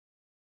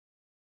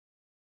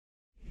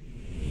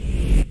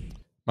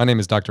My name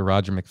is Dr.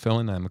 Roger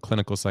McFillin. I'm a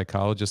clinical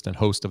psychologist and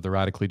host of the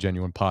Radically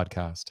Genuine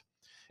podcast.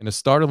 In a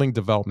startling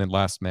development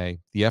last May,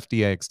 the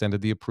FDA extended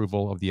the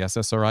approval of the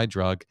SSRI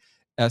drug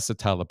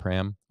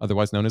Escitalopram,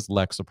 otherwise known as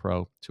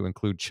Lexapro, to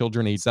include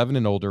children aged 7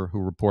 and older who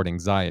report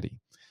anxiety.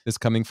 This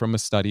coming from a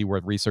study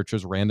where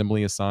researchers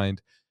randomly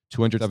assigned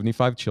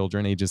 275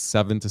 children ages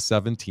 7 to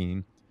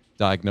 17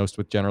 diagnosed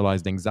with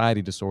generalized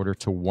anxiety disorder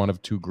to one of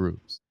two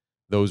groups,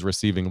 those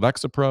receiving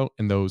Lexapro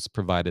and those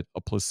provided a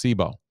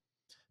placebo.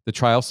 The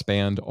trial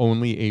spanned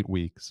only 8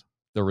 weeks.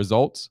 The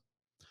results?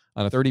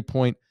 On a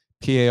 30-point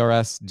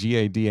PARS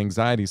GAD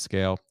anxiety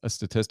scale, a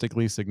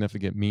statistically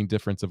significant mean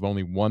difference of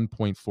only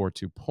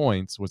 1.42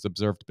 points was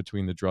observed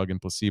between the drug and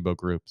placebo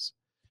groups.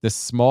 This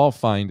small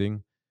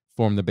finding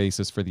formed the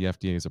basis for the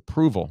FDA's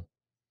approval.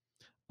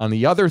 On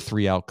the other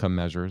 3 outcome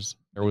measures,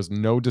 there was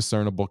no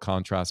discernible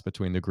contrast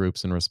between the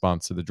groups in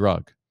response to the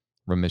drug,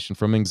 remission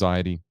from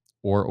anxiety,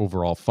 or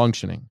overall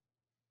functioning.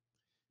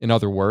 In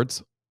other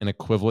words, an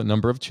equivalent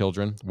number of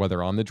children,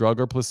 whether on the drug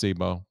or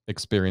placebo,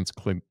 experienced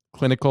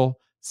clinical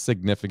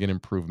significant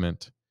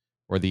improvement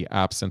or the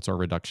absence or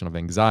reduction of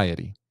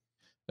anxiety.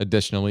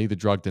 Additionally, the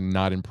drug did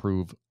not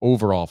improve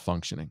overall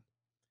functioning.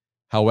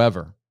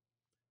 However,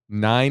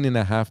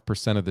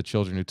 9.5% of the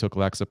children who took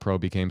Lexapro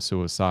became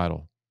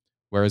suicidal,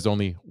 whereas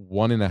only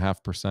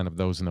 1.5% of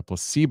those in the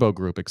placebo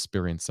group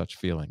experienced such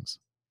feelings.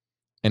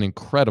 An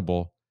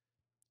incredible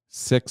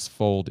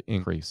 6-fold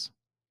increase.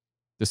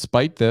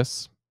 Despite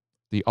this,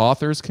 the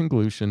author's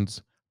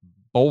conclusions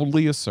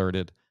boldly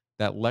asserted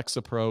that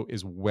Lexapro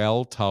is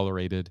well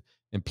tolerated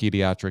in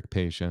pediatric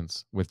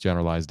patients with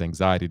generalized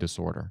anxiety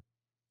disorder.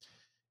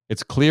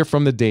 It's clear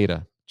from the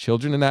data,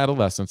 children and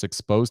adolescents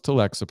exposed to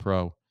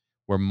Lexapro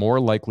were more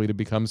likely to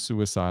become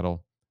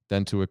suicidal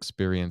than to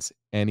experience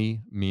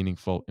any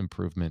meaningful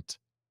improvement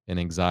in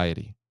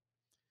anxiety.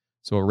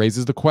 So it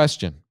raises the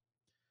question,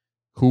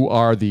 who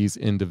are these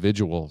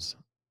individuals?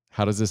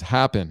 How does this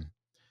happen?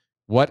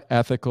 What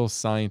ethical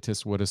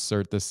scientist would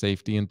assert the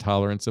safety and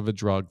tolerance of a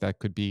drug that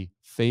could be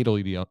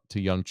fatal to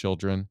young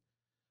children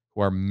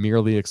who are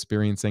merely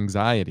experiencing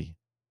anxiety?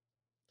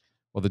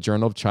 Well, the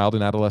Journal of Child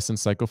and Adolescent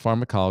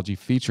Psychopharmacology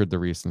featured the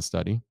recent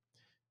study.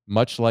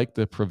 Much like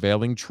the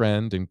prevailing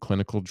trend in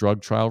clinical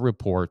drug trial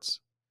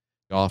reports,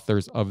 the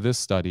authors of this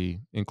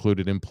study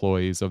included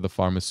employees of the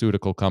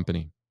pharmaceutical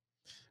company,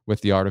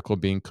 with the article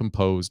being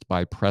composed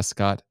by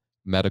Prescott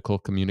Medical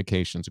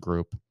Communications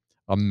Group,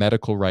 a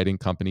medical writing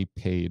company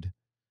paid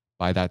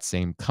by that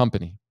same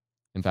company.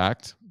 In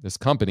fact, this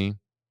company,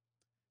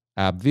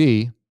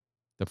 AbbVie,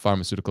 the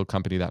pharmaceutical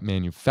company that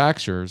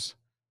manufactures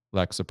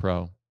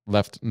Lexapro,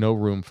 left no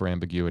room for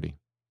ambiguity,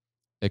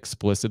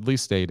 explicitly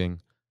stating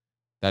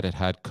that it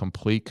had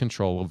complete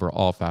control over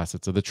all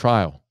facets of the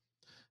trial.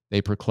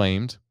 They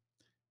proclaimed,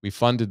 "We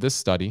funded this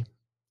study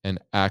and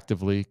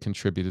actively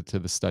contributed to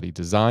the study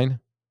design,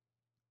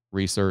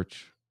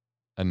 research,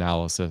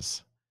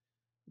 analysis,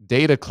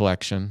 data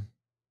collection,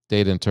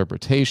 data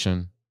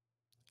interpretation,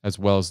 as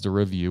well as the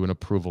review and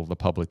approval of the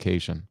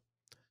publication."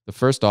 The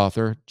first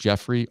author,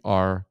 Jeffrey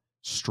R.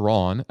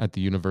 Strawn at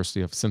the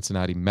University of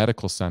Cincinnati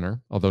Medical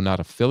Center, although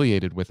not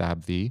affiliated with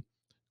AbbVie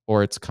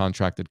or its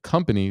contracted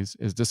companies,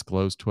 is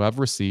disclosed to have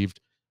received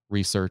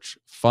research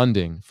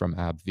funding from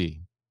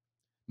AbbVie.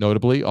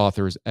 Notably,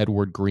 authors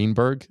Edward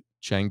Greenberg,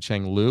 Cheng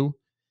Liu,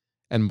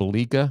 and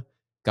Malika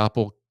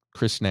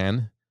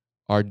Gopal-Krishnan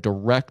are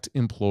direct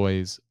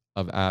employees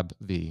of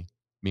AbbVie.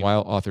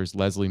 Meanwhile, authors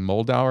Leslie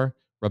Moldauer,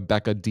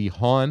 Rebecca D.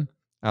 Hahn,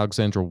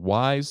 Alexandra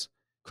Wise,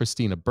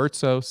 Christina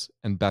Bertzos,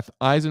 and Beth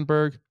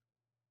Eisenberg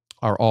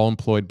are all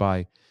employed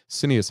by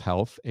Syneos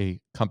Health,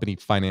 a company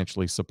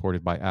financially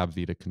supported by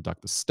AbbVie to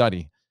conduct the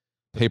study.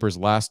 The paper's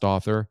last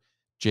author,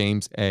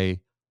 James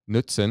A.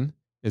 Knutson,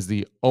 is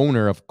the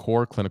owner of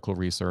Core Clinical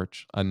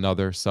Research,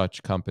 another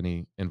such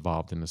company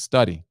involved in the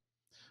study.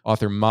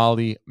 Author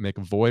Molly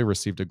McVoy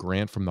received a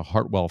grant from the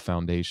Hartwell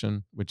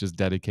Foundation, which is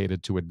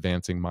dedicated to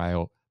advancing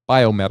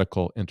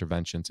biomedical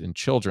interventions in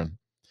children.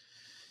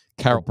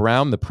 Carol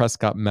Brown, the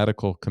Prescott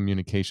Medical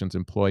Communications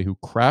employee who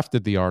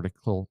crafted the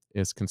article,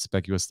 is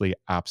conspicuously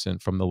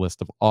absent from the list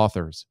of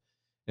authors.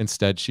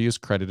 Instead, she is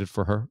credited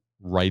for her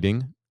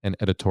writing and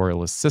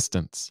editorial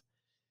assistance,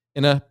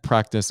 in a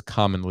practice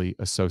commonly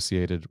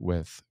associated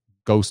with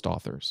ghost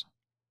authors.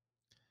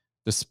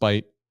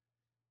 Despite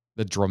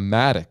the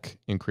dramatic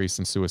increase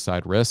in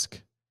suicide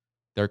risk,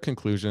 their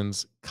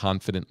conclusions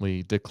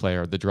confidently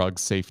declare the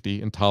drug's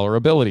safety and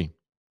tolerability.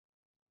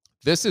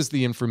 This is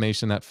the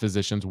information that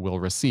physicians will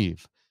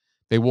receive.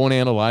 They won't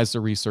analyze the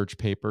research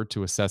paper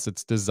to assess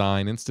its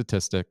design and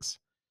statistics.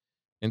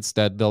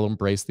 Instead, they'll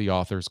embrace the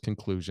author's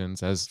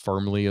conclusions as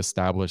firmly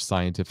established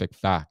scientific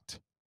fact.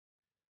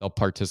 They'll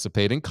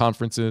participate in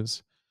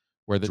conferences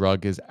where the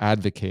drug is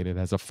advocated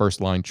as a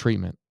first-line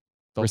treatment.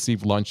 They'll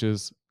receive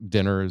lunches,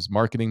 dinners,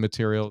 marketing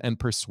material, and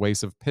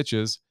persuasive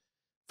pitches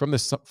from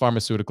the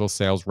pharmaceutical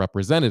sales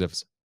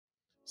representatives.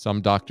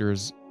 Some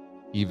doctors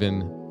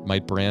even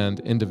might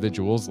brand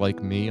individuals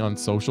like me on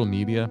social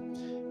media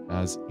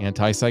as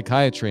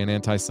anti-psychiatry and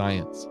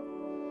anti-science.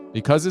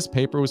 Because this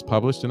paper was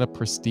published in a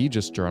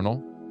prestigious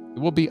journal, It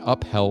will be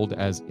upheld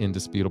as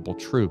indisputable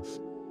truth.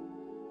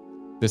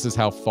 This is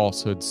how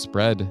falsehoods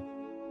spread.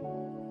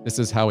 This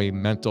is how a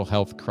mental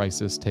health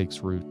crisis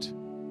takes root.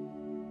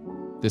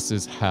 This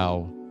is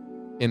how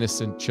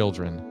innocent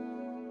children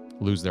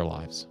lose their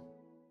lives.